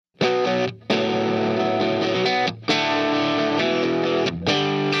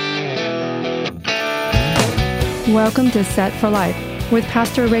Welcome to Set for Life with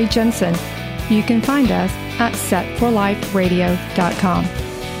Pastor Ray Jensen. You can find us at setforliferadio.com.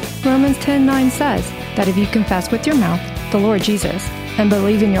 Romans 10:9 says that if you confess with your mouth the Lord Jesus and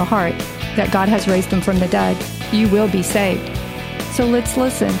believe in your heart that God has raised him from the dead, you will be saved. So let's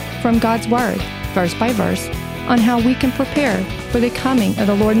listen from God's Word, verse by verse, on how we can prepare for the coming of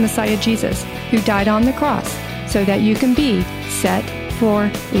the Lord and Messiah Jesus, who died on the cross so that you can be set for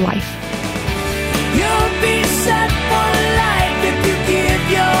life. You'll be set for life if you give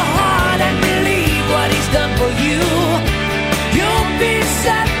your heart and believe what he's done for you. You'll be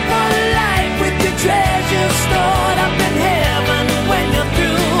set for life with your treasure stored up in heaven when you're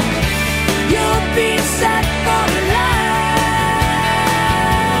through. You'll be set for life.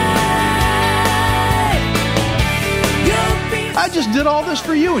 I just did all this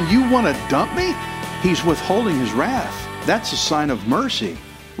for you and you want to dump me? He's withholding his wrath. That's a sign of mercy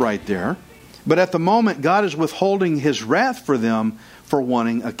right there. But at the moment, God is withholding his wrath for them for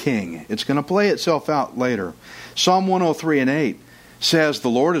wanting a king. It's going to play itself out later. Psalm 103:8 says, "The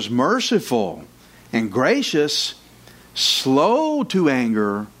Lord is merciful and gracious, slow to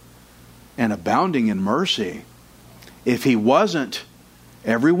anger, and abounding in mercy." If he wasn't,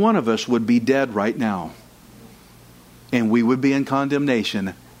 every one of us would be dead right now. And we would be in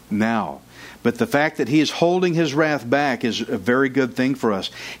condemnation now. But the fact that he is holding his wrath back is a very good thing for us.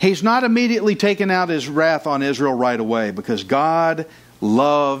 He's not immediately taken out his wrath on Israel right away because God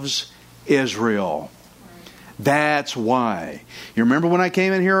loves Israel. That's why. You remember when I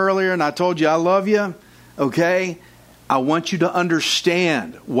came in here earlier and I told you I love you? Okay? I want you to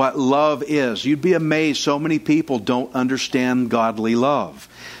understand what love is. You'd be amazed so many people don't understand godly love.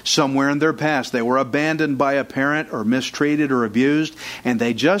 Somewhere in their past, they were abandoned by a parent or mistreated or abused, and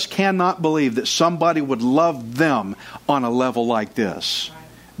they just cannot believe that somebody would love them on a level like this.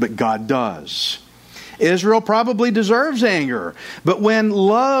 But God does. Israel probably deserves anger, but when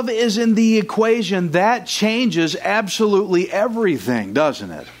love is in the equation, that changes absolutely everything,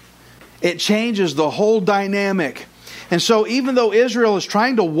 doesn't it? It changes the whole dynamic. And so even though Israel is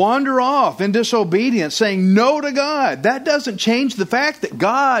trying to wander off in disobedience, saying no to God, that doesn't change the fact that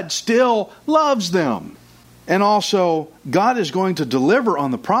God still loves them. And also, God is going to deliver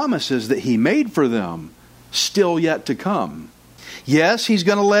on the promises that he made for them, still yet to come. Yes, he's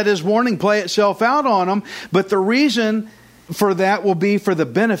going to let his warning play itself out on them, but the reason for that will be for the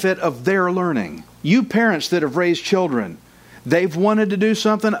benefit of their learning. You parents that have raised children, they've wanted to do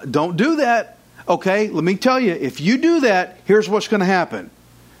something, don't do that. Okay, let me tell you, if you do that, here's what's going to happen.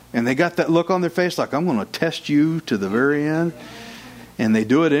 And they got that look on their face like, I'm going to test you to the very end. And they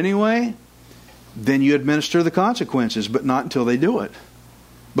do it anyway. Then you administer the consequences, but not until they do it.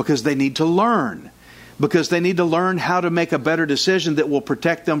 Because they need to learn. Because they need to learn how to make a better decision that will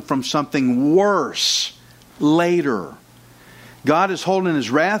protect them from something worse later. God is holding his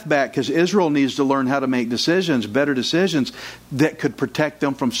wrath back because Israel needs to learn how to make decisions, better decisions, that could protect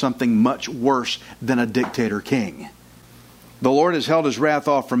them from something much worse than a dictator king. The Lord has held his wrath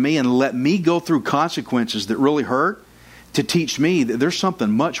off from me and let me go through consequences that really hurt to teach me that there's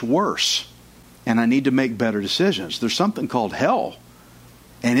something much worse and I need to make better decisions. There's something called hell,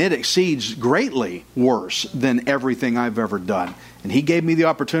 and it exceeds greatly worse than everything I've ever done. And he gave me the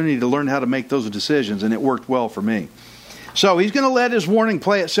opportunity to learn how to make those decisions, and it worked well for me. So he's going to let his warning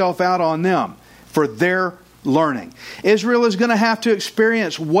play itself out on them for their learning. Israel is going to have to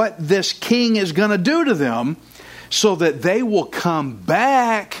experience what this king is going to do to them so that they will come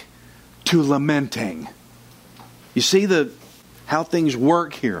back to lamenting. You see how things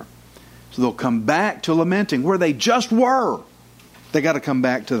work here. So they'll come back to lamenting where they just were. They got to come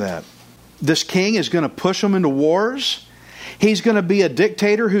back to that. This king is going to push them into wars. He's going to be a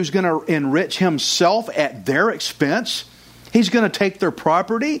dictator who's going to enrich himself at their expense. He's going to take their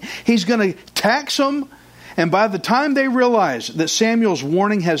property. He's going to tax them. And by the time they realize that Samuel's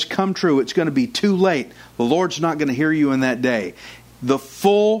warning has come true, it's going to be too late. The Lord's not going to hear you in that day. The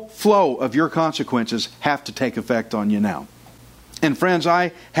full flow of your consequences have to take effect on you now. And friends,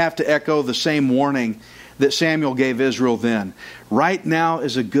 I have to echo the same warning that Samuel gave Israel then. Right now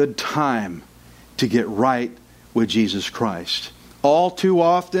is a good time to get right with Jesus Christ. All too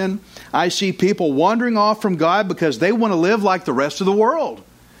often, I see people wandering off from God because they want to live like the rest of the world.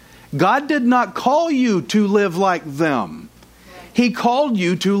 God did not call you to live like them. He called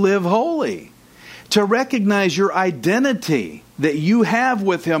you to live holy, to recognize your identity that you have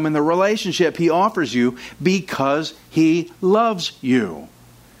with Him in the relationship He offers you because He loves you.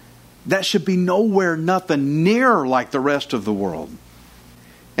 That should be nowhere, nothing near like the rest of the world.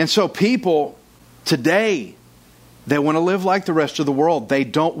 And so people today, They want to live like the rest of the world. They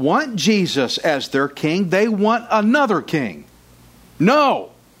don't want Jesus as their king. They want another king.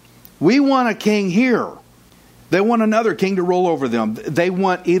 No, we want a king here. They want another king to rule over them. They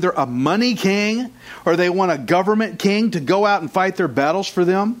want either a money king or they want a government king to go out and fight their battles for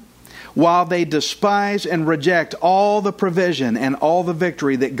them, while they despise and reject all the provision and all the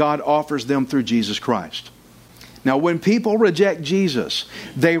victory that God offers them through Jesus Christ. Now, when people reject Jesus,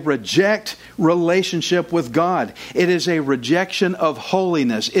 they reject relationship with God. It is a rejection of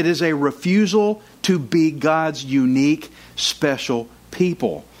holiness. It is a refusal to be God's unique, special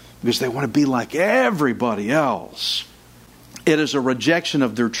people, because they want to be like everybody else. It is a rejection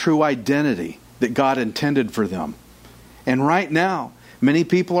of their true identity that God intended for them. And right now, many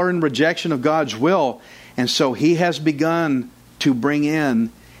people are in rejection of God's will, and so He has begun to bring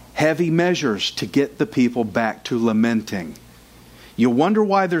in heavy measures to get the people back to lamenting. You wonder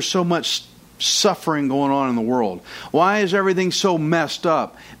why there's so much suffering going on in the world. Why is everything so messed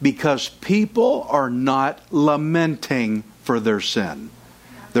up? Because people are not lamenting for their sin.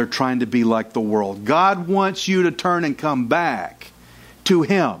 They're trying to be like the world. God wants you to turn and come back to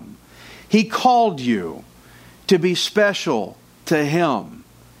Him. He called you to be special to Him.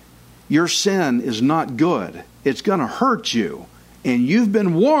 Your sin is not good. It's going to hurt you. And you've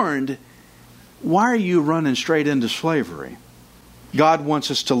been warned. Why are you running straight into slavery? God wants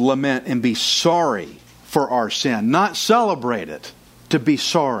us to lament and be sorry for our sin, not celebrate it, to be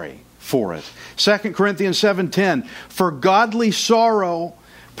sorry for it. 2 Corinthians 7:10, for godly sorrow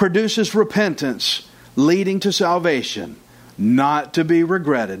produces repentance, leading to salvation, not to be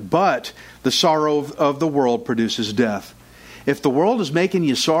regretted, but the sorrow of the world produces death. If the world is making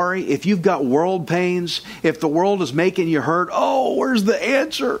you sorry, if you've got world pains, if the world is making you hurt, oh, where's the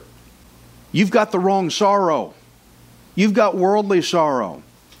answer? You've got the wrong sorrow. You've got worldly sorrow.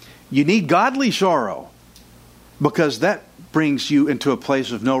 You need godly sorrow, because that brings you into a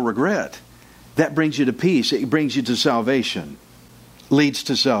place of no regret. That brings you to peace. It brings you to salvation. Leads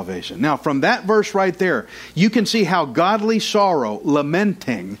to salvation. Now, from that verse right there, you can see how godly sorrow,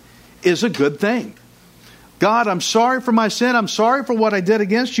 lamenting, is a good thing. God, I'm sorry for my sin. I'm sorry for what I did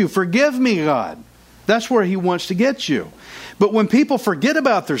against you. Forgive me, God. That's where He wants to get you. But when people forget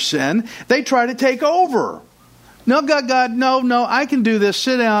about their sin, they try to take over. No, God, no, I can do this.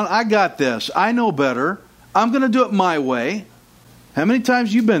 Sit down. I got this. I know better. I'm going to do it my way. How many times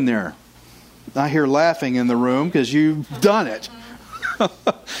have you been there? I hear laughing in the room because you've done it.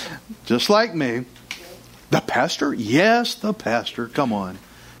 Just like me. The pastor? Yes, the pastor. Come on.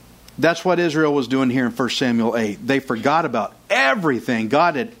 That's what Israel was doing here in 1 Samuel 8. They forgot about everything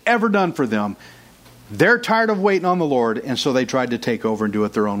God had ever done for them. They're tired of waiting on the Lord, and so they tried to take over and do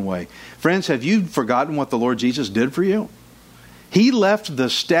it their own way. Friends, have you forgotten what the Lord Jesus did for you? He left the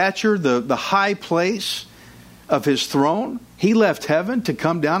stature, the high place of His throne. He left heaven to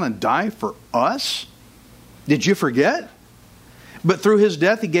come down and die for us. Did you forget? But through His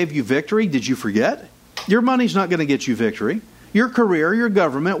death, He gave you victory. Did you forget? Your money's not going to get you victory. Your career, your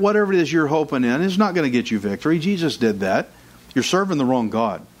government, whatever it is you're hoping in, is not going to get you victory. Jesus did that. You're serving the wrong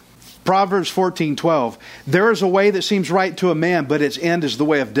God. Proverbs 14:12, there is a way that seems right to a man, but its end is the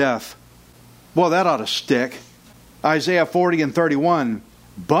way of death. Well, that ought to stick. Isaiah 40:31,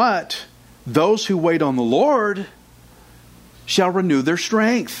 but those who wait on the Lord shall renew their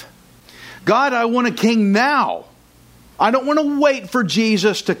strength. God, I want a king now. I don't want to wait for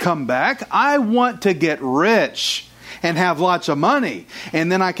Jesus to come back. I want to get rich and have lots of money,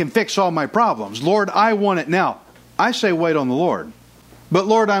 and then I can fix all my problems. Lord, I want it now. I say wait on the Lord. But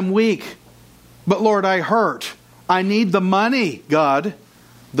Lord, I'm weak. But Lord, I hurt. I need the money, God.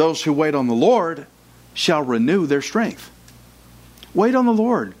 Those who wait on the Lord shall renew their strength. Wait on the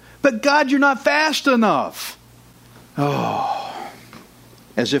Lord. But God, you're not fast enough. Oh,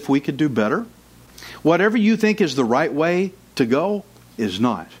 as if we could do better. Whatever you think is the right way to go is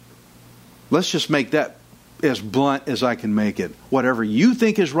not. Let's just make that as blunt as I can make it. Whatever you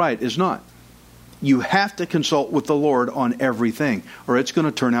think is right is not. You have to consult with the Lord on everything, or it's going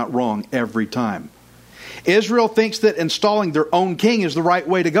to turn out wrong every time. Israel thinks that installing their own king is the right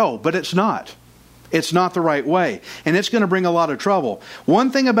way to go, but it's not. It's not the right way, and it's going to bring a lot of trouble.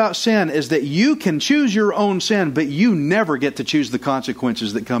 One thing about sin is that you can choose your own sin, but you never get to choose the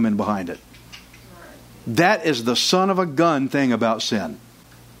consequences that come in behind it. That is the son of a gun thing about sin.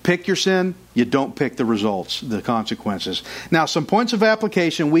 Pick your sin, you don't pick the results, the consequences. Now, some points of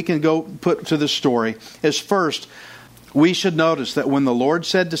application we can go put to this story is, first, we should notice that when the Lord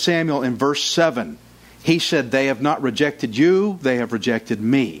said to Samuel in verse 7, He said, they have not rejected you, they have rejected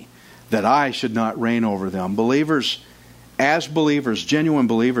me, that I should not reign over them. Believers, as believers, genuine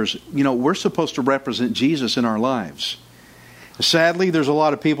believers, we're supposed to represent Jesus in our lives. Sadly, there's a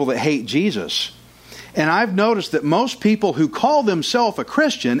lot of people that hate Jesus. And I've noticed that most people who call themselves a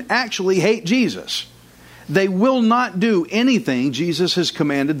Christian actually hate Jesus. They will not do anything Jesus has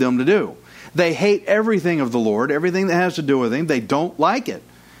commanded them to do. They hate everything of the Lord, everything that has to do with Him. They don't like it.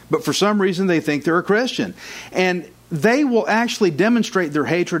 But for some reason, they think they're a Christian. And they will actually demonstrate their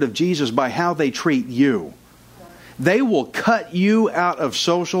hatred of Jesus by how they treat you. They will cut you out of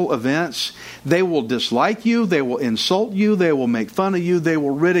social events. They will dislike you. They will insult you. They will make fun of you. They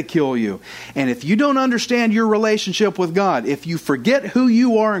will ridicule you. And if you don't understand your relationship with God, if you forget who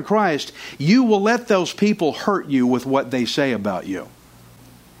you are in Christ, you will let those people hurt you with what they say about you.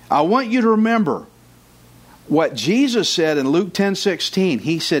 I want you to remember what Jesus said in Luke 10:16.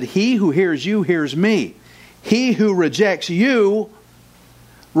 He said, "He who hears you hears me. He who rejects you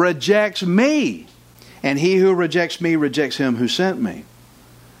rejects me. And he who rejects me rejects Him who sent me."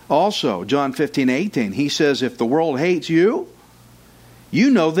 Also, John 15:18, He says, "If the world hates you,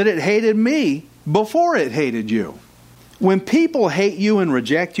 you know that it hated me before it hated you." When people hate you and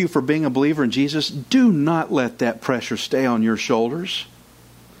reject you for being a believer in Jesus, do not let that pressure stay on your shoulders.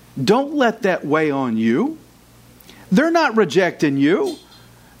 Don't let that weigh on you. They're not rejecting you.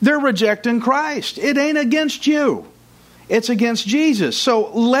 They're rejecting Christ. It ain't against you. It's against Jesus.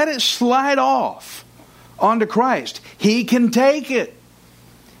 So let it slide off onto Christ. He can take it.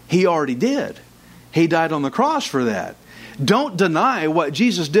 He already did. He died on the cross for that. Don't deny what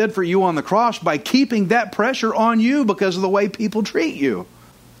Jesus did for you on the cross by keeping that pressure on you because of the way people treat you.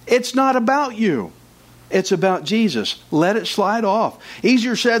 It's not about you. It's about Jesus. Let it slide off.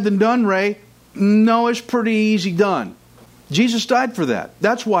 Easier said than done, Ray. No, it's pretty easy done. Jesus died for that.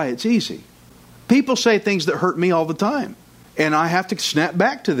 That's why it's easy. People say things that hurt me all the time. And I have to snap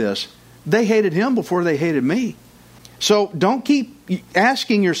back to this. They hated Him before they hated me. So don't keep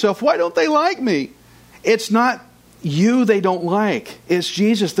asking yourself, why don't they like me? It's not you they don't like. It's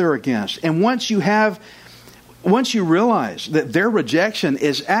Jesus they're against. And once you realize that their rejection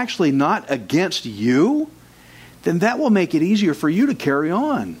is actually not against you, then that will make it easier for you to carry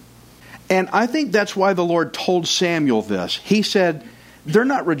on. And I think that's why the Lord told Samuel this. He said, they're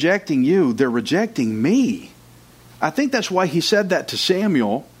not rejecting you, they're rejecting me. I think that's why He said that to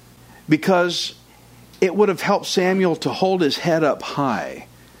Samuel, because it would have helped Samuel to hold his head up high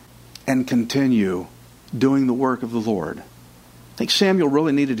and continue doing the work of the Lord. I think Samuel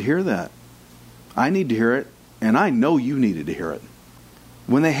really needed to hear that. I need to hear it, and I know you needed to hear it.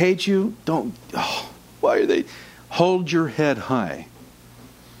 When they hate you, why are they? Hold your head high.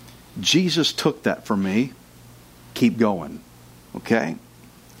 Jesus took that from me. Keep going. Okay?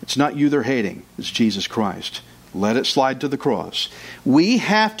 It's not you they're hating. It's Jesus Christ. Let it slide to the cross. We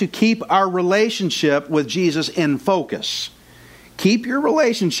have to keep our relationship with Jesus in focus. Keep your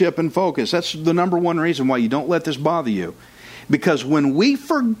relationship in focus. That's the number one reason why you don't let this bother you. Because when we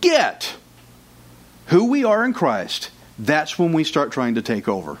forget who we are in Christ, that's when we start trying to take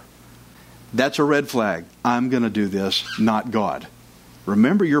over. That's a red flag. I'm going to do this, not God.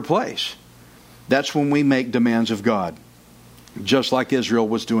 Remember your place. That's when we make demands of God, just like Israel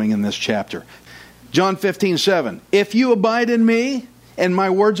was doing in this chapter. John 15:7. If you abide in me, and my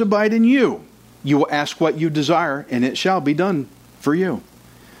words abide in you, you will ask what you desire, and it shall be done for you.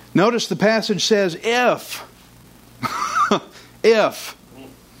 Notice the passage says, if.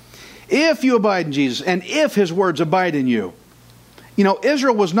 If you abide in Jesus, and if His words abide in you.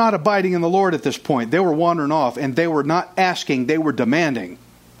 Israel was not abiding in the Lord at this point. They were wandering off, and they were not asking, they were demanding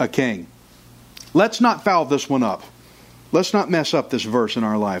a king. Let's not foul this one up. Let's not mess up this verse in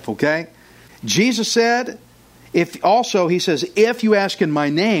our life, okay? Jesus said, He says, if you ask in my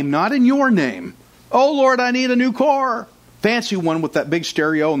name, not in your name. Oh, Lord, I need a new car. Fancy one with that big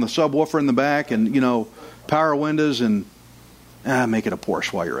stereo and the subwoofer in the back and, power windows and make it a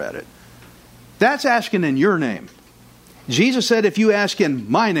Porsche while you're at it. That's asking in your name. Jesus said, if you ask in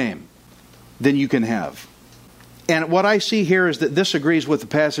my name, then you can have. And what I see here is that this agrees with the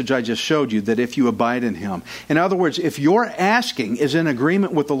passage I just showed you, that if you abide in Him. In other words, if your asking is in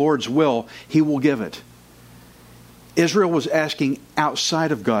agreement with the Lord's will, He will give it. Israel was asking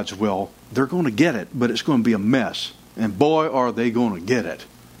outside of God's will. They're going to get it, but it's going to be a mess. And boy, are they going to get it.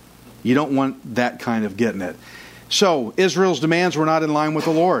 You don't want that kind of getting it. So, Israel's demands were not in line with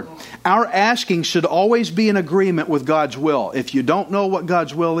the Lord. Our asking should always be in agreement with God's will. If you don't know what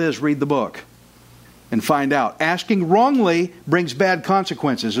God's will is, read the book and find out. Asking wrongly brings bad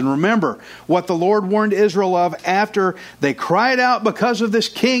consequences. And remember what the Lord warned Israel of after they cried out because of this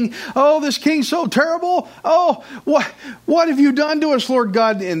king. Oh, this king's so terrible. Oh, what have you done to us, Lord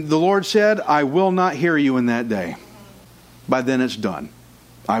God? And the Lord said, I will not hear you in that day. by then it's done.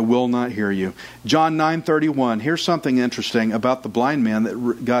 I will not hear you. John 9:31. Here's something interesting about the blind man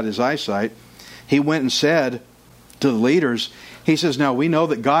that got his eyesight. He went and said to the leaders, he says, now we know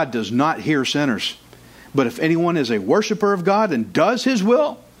that God does not hear sinners. But if anyone is a worshiper of God and does His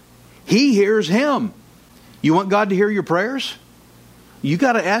will, He hears him. You want God to hear your prayers? You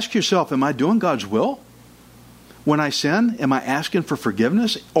got to ask yourself, am I doing God's will? When I sin, am I asking for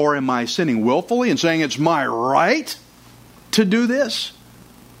forgiveness? Or am I sinning willfully and saying it's my right to do this?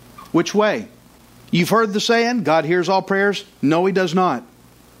 Which way? You've heard the saying, God hears all prayers. No, He does not.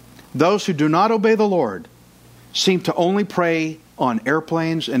 Those who do not obey the Lord seem to only pray on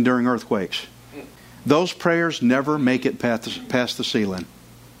airplanes and during earthquakes. Those prayers never make it past the ceiling.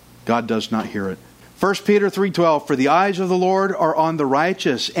 God does not hear it. 1 Peter 3:12, for the eyes of the Lord are on the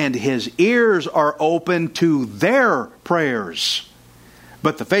righteous, and His ears are open to their prayers.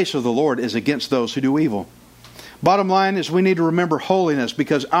 But the face of the Lord is against those who do evil. Bottom line is we need to remember holiness,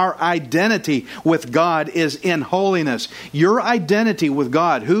 because our identity with God is in holiness. Your identity with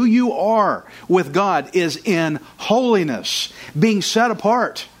God, who you are with God, is in holiness, being set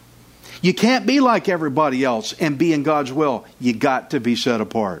apart. You can't be like everybody else and be in God's will. You got to be set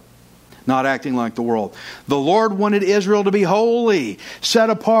apart, not acting like the world. The Lord wanted Israel to be holy,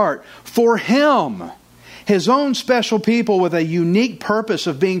 set apart for Him. His own special people with a unique purpose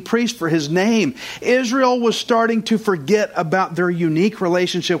of being priests for His name. Israel was starting to forget about their unique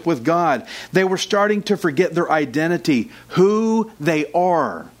relationship with God. They were starting to forget their identity, who they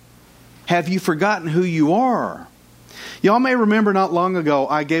are. Have you forgotten who you are? Y'all may remember not long ago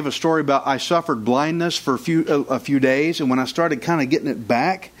I gave a story about I suffered blindness for a few days, and when I started kind of getting it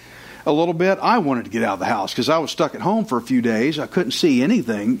back a little bit, I wanted to get out of the house because I was stuck at home for a few days. I couldn't see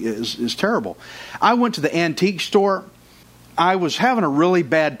anything. It's terrible. I went to the antique store. I was having a really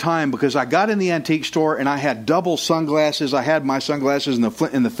bad time because I got in the antique store and I had double sunglasses. I had my sunglasses in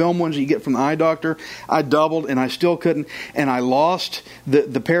the film ones you get from the eye doctor. I doubled and I still couldn't. And I lost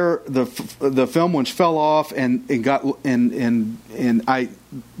the pair. The film ones fell off and I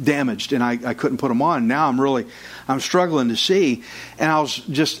damaged, and I couldn't put them on. Now I'm struggling to see, and I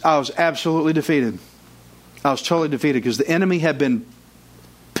was absolutely defeated. I was totally defeated because the enemy had been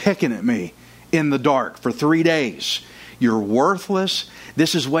picking at me in the dark for 3 days. You're worthless.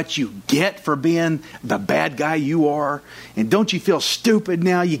 This is what you get for being the bad guy you are. And don't you feel stupid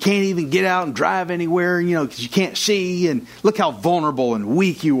now? You can't even get out and drive anywhere, because you can't see. And look how vulnerable and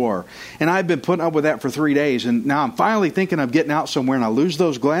weak you are. And I've been putting up with that for 3 days. And now I'm finally thinking of getting out somewhere, and I lose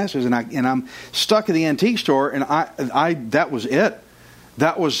those glasses, and I'm stuck at the antique store. And that was it.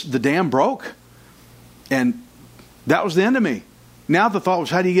 That was the dam broke. And that was the end of me. Now the thought was,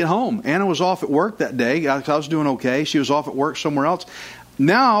 how do you get home? Anna was off at work that day. I was doing okay. She was off at work somewhere else.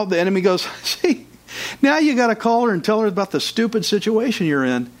 Now the enemy goes, see, now you got to call her and tell her about the stupid situation you're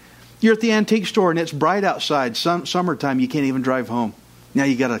in. You're at the antique store and it's bright outside. Summertime, you can't even drive home. Now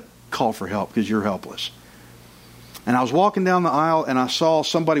you got to call for help because you're helpless. And I was walking down the aisle and I saw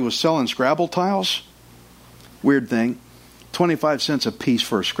somebody was selling Scrabble tiles. Weird thing. 25 cents a piece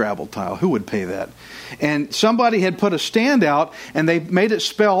for a Scrabble tile. Who would pay that? And somebody had put a stand out and they made it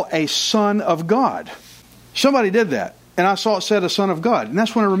spell a son of God. Somebody did that. And I saw it said a son of God. And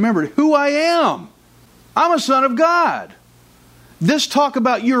that's when I remembered who I am. I'm a son of God. This talk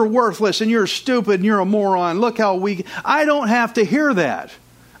about you're worthless and you're stupid and you're a moron. Look how weak. I don't have to hear that.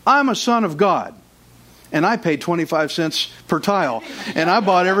 I'm a son of God. And I paid 25 cents per tile. And I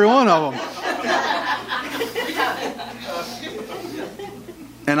bought every one of them.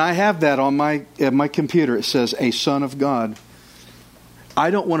 And I have that on my computer. It says, a son of God. I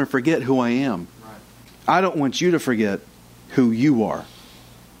don't want to forget who I am. I don't want you to forget who you are.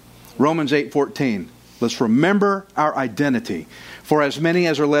 Romans 8:14. Let's remember our identity. For as many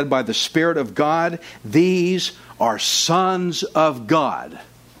as are led by the Spirit of God, these are sons of God.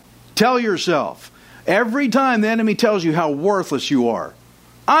 Tell yourself, every time the enemy tells you how worthless you are,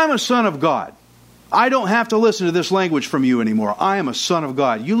 I'm a son of God. I don't have to listen to this language from you anymore. I am a son of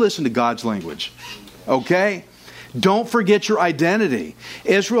God. You listen to God's language. Okay? Don't forget your identity.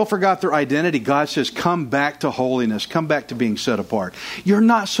 Israel forgot their identity. God says, come back to holiness. Come back to being set apart. You're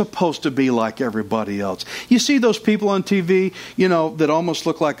not supposed to be like everybody else. You see those people on TV, that almost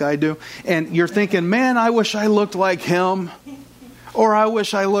look like I do. And you're thinking, man, I wish I looked like him. Or I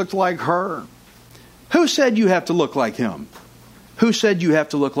wish I looked like her. Who said you have to look like him? Who said you have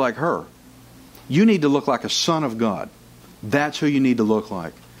to look like her? You need to look like a son of God. That's who you need to look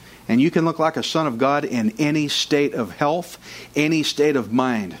like. And you can look like a son of God in any state of health, any state of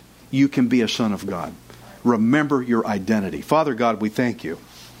mind. You can be a son of God. Remember your identity. Father God, we thank you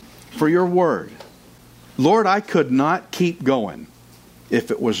for your word. Lord, I could not keep going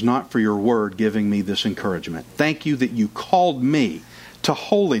if it was not for your word giving me this encouragement. Thank you that you called me to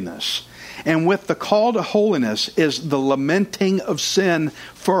holiness. And with the call to holiness is the lamenting of sin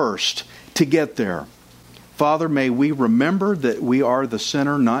first to get there. Father, may we remember that we are the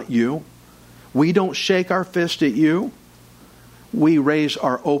sinner, not you. We don't shake our fist at you. We raise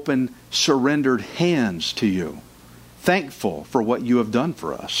our open, surrendered hands to you, thankful for what you have done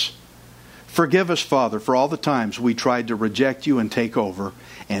for us. Forgive us, Father, for all the times we tried to reject you and take over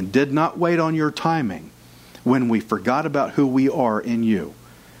and did not wait on your timing when we forgot about who we are in you.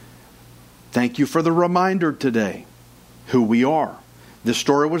 Thank you for the reminder today, who we are. This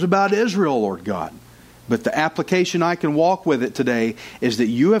story was about Israel, Lord God. But the application I can walk with it today is that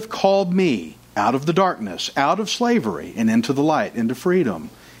you have called me out of the darkness, out of slavery, and into the light, into freedom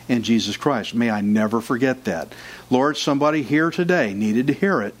in Jesus Christ. May I never forget that. Lord, somebody here today needed to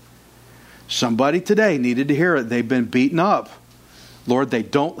hear it. Somebody today needed to hear it. They've been beaten up. Lord, they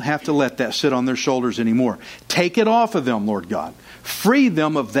don't have to let that sit on their shoulders anymore. Take it off of them, Lord God. Free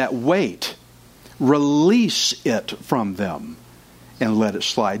them of that weight. Release it from them and let it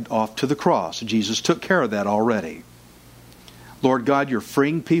slide off to the cross. Jesus took care of that already. Lord God, you're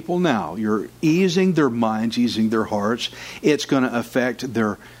freeing people now. You're easing their minds, easing their hearts. It's going to affect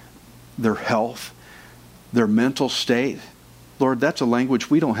their health, their mental state. Lord, that's a language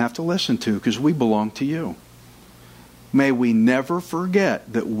we don't have to listen to because we belong to you. May we never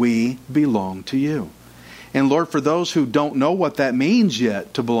forget that we belong to you. And Lord, for those who don't know what that means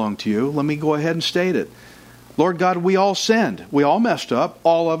yet to belong to you, let me go ahead and state it. Lord God, we all sinned. We all messed up.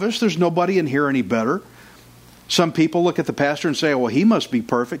 All of us. There's nobody in here any better. Some people look at the pastor and say, well, he must be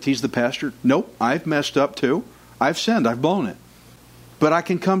perfect. He's the pastor. Nope, I've messed up too. I've sinned. I've blown it. But I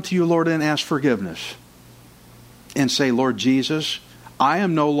can come to you, Lord, and ask forgiveness. And say, Lord Jesus, I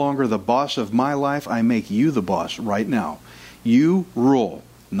am no longer the boss of my life. I make you the boss right now. You rule,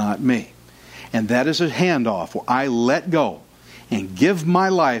 not me. And that is a handoff where I let go and give my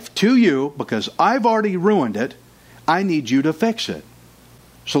life to you because I've already ruined it. I need you to fix it.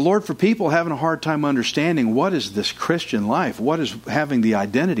 So Lord, for people having a hard time understanding what is this Christian life, what is having the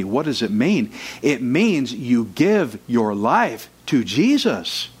identity, what does it mean? It means you give your life to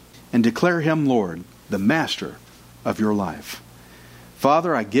Jesus and declare Him Lord, the master of your life.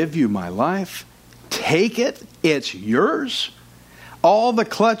 Father, I give you my life. Take it. It's yours. All the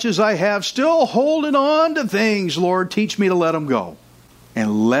clutches I have, still holding on to things, Lord, teach me to let them go.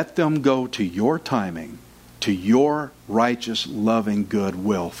 And let them go to your timing, to your righteous, loving, good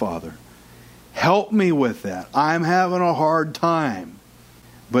will, Father. Help me with that. I'm having a hard time.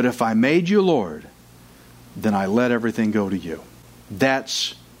 But if I made you Lord, then I let everything go to you.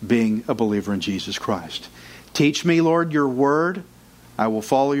 That's being a believer in Jesus Christ. Teach me, Lord, your word. I will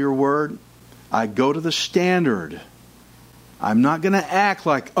follow your word. I go to the standard. I'm not going to act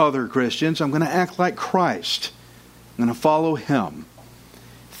like other Christians. I'm going to act like Christ. I'm going to follow Him.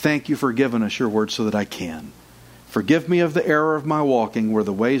 Thank you for giving us your word so that I can. Forgive me of the error of my walking, where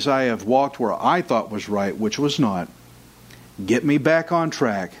the ways I have walked where I thought was right, which was not. Get me back on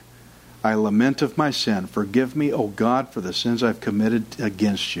track. I lament of my sin. Forgive me, O God, for the sins I've committed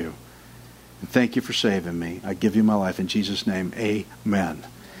against you. And thank you for saving me. I give you my life in Jesus' name. Amen.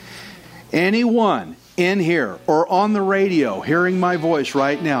 Anyone in here or on the radio hearing my voice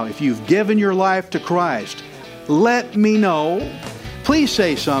right now, if you've given your life to Christ, let me know. Please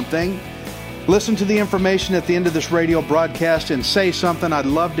say something. Listen to the information at the end of this radio broadcast and say something. I'd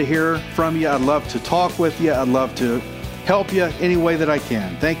love to hear from you. I'd love to talk with you. I'd love to help you any way that I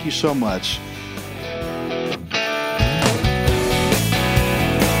can. Thank you so much.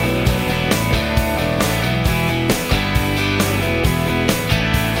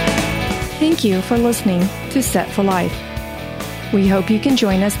 Thank you for listening to Set for Life. We hope you can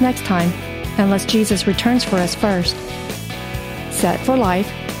join us next time, unless Jesus returns for us first. Set for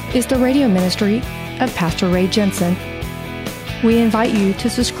Life is the radio ministry of Pastor Ray Jensen. We invite you to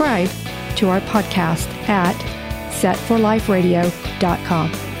subscribe to our podcast at setforliferadio.com.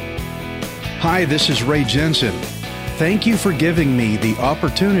 Hi, this is Ray Jensen. Thank you for giving me the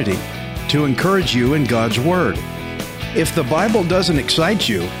opportunity to encourage you in God's Word. If the Bible doesn't excite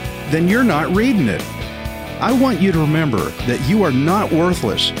you, then you're not reading it. I want you to remember that you are not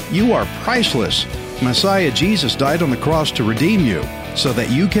worthless. You are priceless. Messiah Jesus died on the cross to redeem you so that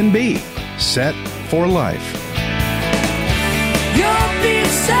you can be set for life. You'll be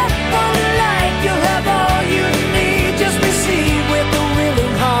set for